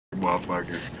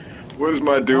motherfuckers. What is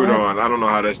my dude on? I don't know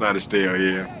how that's not a steal,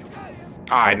 yeah.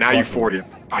 Alright, now you force it.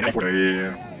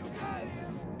 Yeah.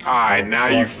 Alright, now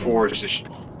you force it.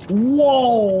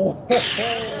 Whoa!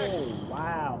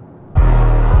 Wow.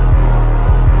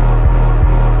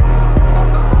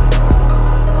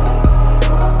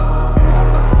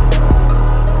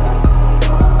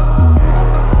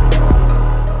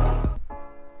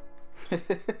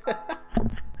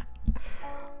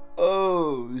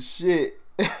 Oh shit.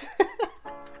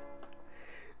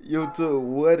 YouTube,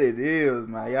 what it is,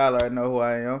 man. Y'all already know who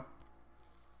I am.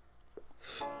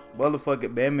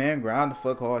 Motherfucking ManMan, grind the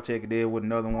fuck hard, check it in with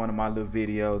another one of my little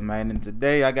videos, man. And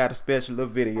today I got a special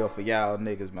little video for y'all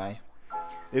niggas, man.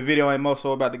 This video ain't more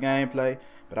so about the gameplay,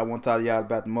 but I want to tell y'all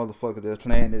about the motherfuckers that's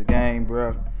playing this game,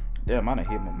 bro. Damn, I done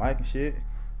hit my mic and shit.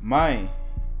 Man,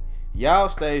 y'all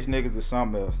stage niggas is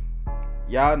something else.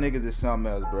 Y'all niggas is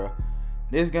something else, bro.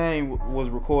 This game was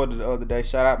recorded the other day.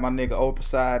 Shout out my nigga Open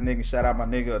Side nigga. Shout out my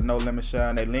nigga No Limit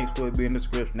Shine. They links will be in the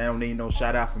description. They don't need no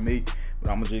shout out from me, but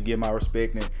I'm gonna just give my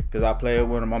respect, and cause I play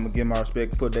with them, I'm gonna give my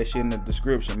respect and put that shit in the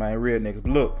description, man. Real niggas.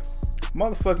 But look,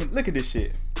 motherfucking, look at this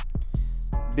shit.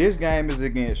 This game is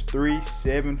against 3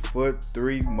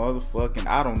 7'3" motherfucking,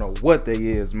 I don't know what they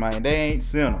is, man. They ain't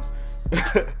sinners.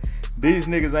 These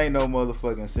niggas ain't no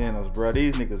motherfucking sinners, bro.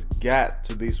 These niggas got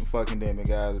to be some fucking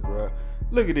demi-gods, bro.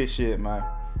 Look at this shit, man.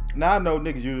 Now I know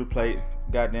niggas usually play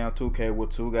goddamn 2K with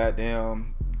two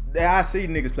goddamn. I see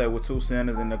niggas play with two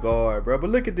centers in the guard, bro. But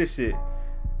look at this shit.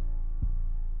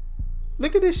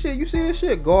 Look at this shit. You see this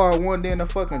shit? Guard one, then the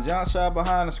fucking jump shot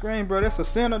behind the screen, bro. That's a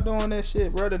center doing that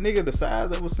shit, bro. The nigga the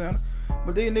size of a center.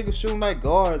 But these niggas shooting like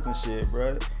guards and shit,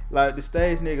 bro. Like, the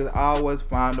stage niggas always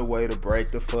find a way to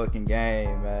break the fucking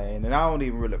game, man. And I don't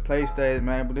even really play stage,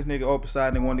 man. But this nigga Open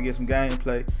Side wanted to get some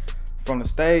gameplay from the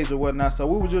stage or whatnot, so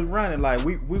we were just running. Like,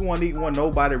 we wasn't even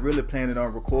nobody really planning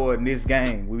on recording this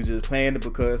game. We was just playing it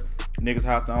because niggas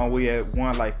hopped on. We had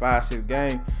won like 5-6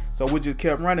 games, so we just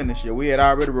kept running this shit. We had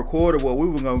already recorded what we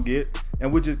were gonna get,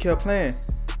 and we just kept playing.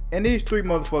 And these three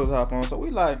motherfuckers hop on, so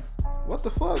we like, what the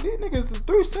fuck? These niggas the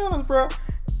three centers, bro.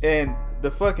 And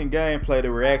the fucking gameplay, the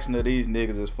reaction of these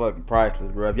niggas is fucking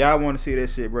priceless, bro. If y'all want to see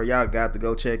that shit, bro, y'all got to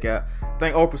go check out. I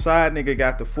think Open Side nigga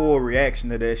got the full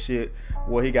reaction to that shit,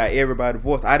 where he got everybody's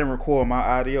voice. I didn't record my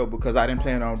audio because I didn't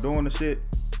plan on doing the shit,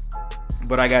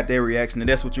 but I got their reaction, and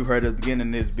that's what you heard at the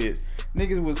beginning of this bitch.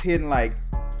 Niggas was hitting like,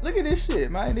 look at this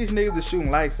shit, man. These niggas are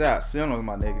shooting lights out. Sinners,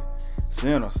 my nigga.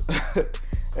 Sinners.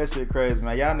 That shit crazy,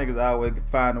 man. Y'all niggas always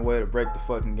find a way to break the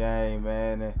fucking game,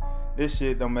 man. And this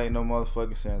shit don't make no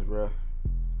motherfucking sense, bro.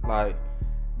 Like,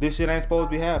 this shit ain't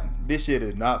supposed to be happening. This shit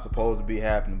is not supposed to be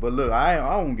happening. But look, I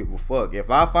don't give a fuck. If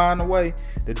I find a way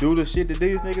to do the shit that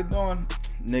these niggas doing,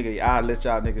 nigga, I'll let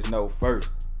y'all niggas know first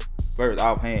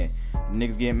offhand.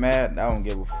 Niggas get mad, I don't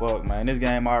give a fuck, man. This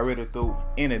game already through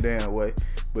any damn way.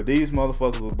 But these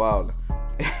motherfuckers was balling.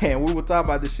 And we were talking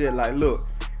about this shit like, look,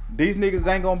 these niggas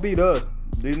ain't gonna beat us.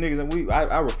 These niggas,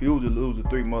 I refuse to lose the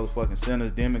three motherfucking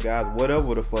centers, demi-gods,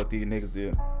 whatever the fuck these niggas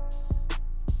did.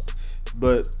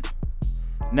 But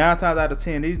 9 times out of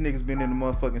 10, these niggas been in the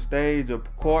motherfucking stage or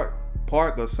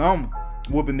park or something,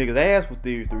 whooping niggas ass with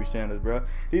these three centers, bro.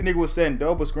 These niggas was setting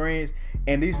double screens,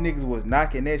 and these niggas was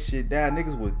knocking that shit down.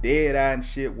 Niggas was dead eye and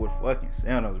shit with fucking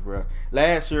centers, bro.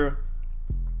 Last year,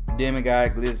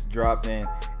 Demi-God glitch dropped in,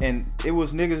 and it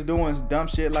was niggas doing dumb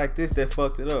shit like this that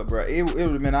fucked it up, bro. It would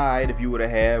have been alright if you would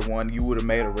have had one. You would have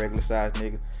made a regular size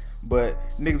nigga. But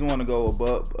niggas want to go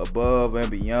above and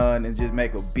beyond and just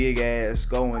make a big ass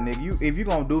going, nigga. If you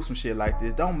gonna do some shit like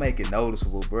this, don't make it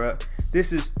noticeable, bro.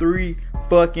 This is 3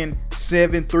 fucking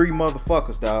 7'3"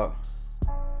 motherfuckers, dog.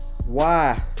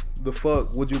 Why the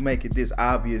fuck would you make it this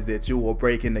obvious that you were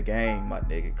breaking the game, my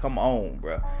nigga? Come on,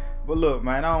 bro. But look,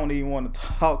 man, I don't even want to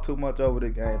talk too much over the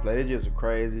gameplay. It's just some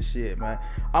crazy shit, man.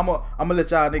 I'm gonna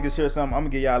let y'all niggas hear something. I'm gonna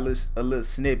give y'all a little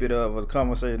snippet of a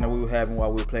conversation that we were having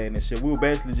while we were playing this shit. We were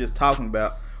basically just talking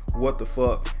about what the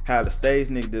fuck, how the stage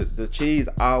nigga, the cheese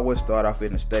always start off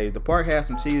in the stage. The park has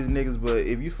some cheese niggas, but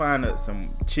if you find some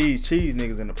cheese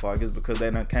niggas in the park, it's because they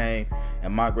done came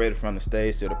and migrated from the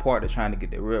stage to the park. They're trying to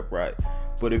get their rep right.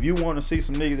 But if you want to see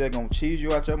some niggas that gonna cheese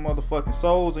you out your motherfucking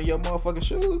souls and your motherfucking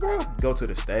shoes, bro, go to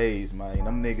the stage, man.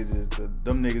 Them niggas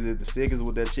is the sickest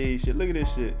with that cheese shit. Look at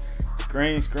this shit.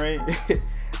 Screen.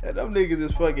 And them niggas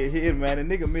is fucking hidden, man.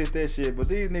 The nigga missed that shit, but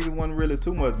these niggas wasn't really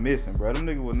too much missing, bro. Them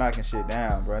niggas was knocking shit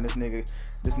down, bro. And this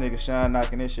nigga Sean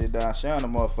knocking this shit down. Sean the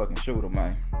motherfucking shooter,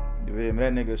 man. You feel me?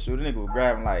 That nigga shooter. Nigga was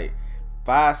grabbing like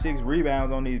 5-6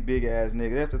 rebounds on these big ass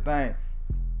niggas. That's the thing.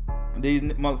 These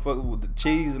motherfuckers with the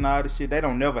cheese and all this shit, they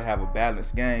don't never have a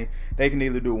balanced game. They can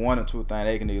either do one or two things.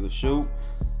 They can either shoot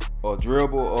or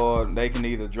dribble, or they can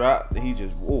either drop. He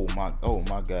just, oh my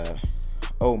god,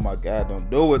 don't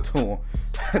do it to him.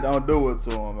 Don't do it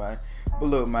to him, man. But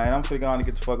look, man, I'm finna go on and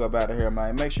get the fuck up out of here,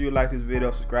 man. Make sure you like this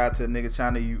video, subscribe to the nigga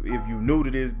channel if you new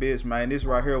to this bitch, man. This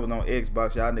right here was on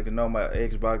Xbox. Y'all niggas know my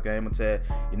Xbox gamer tag.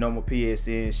 You know my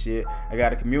PSN and shit. I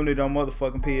got a community on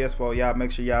motherfucking PS4. Y'all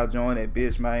make sure y'all join that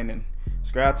bitch, man, and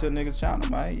subscribe to the nigga channel,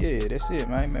 man. Yeah, that's it,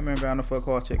 man. Remember on the fuck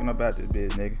hard checking about this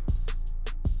bitch, nigga.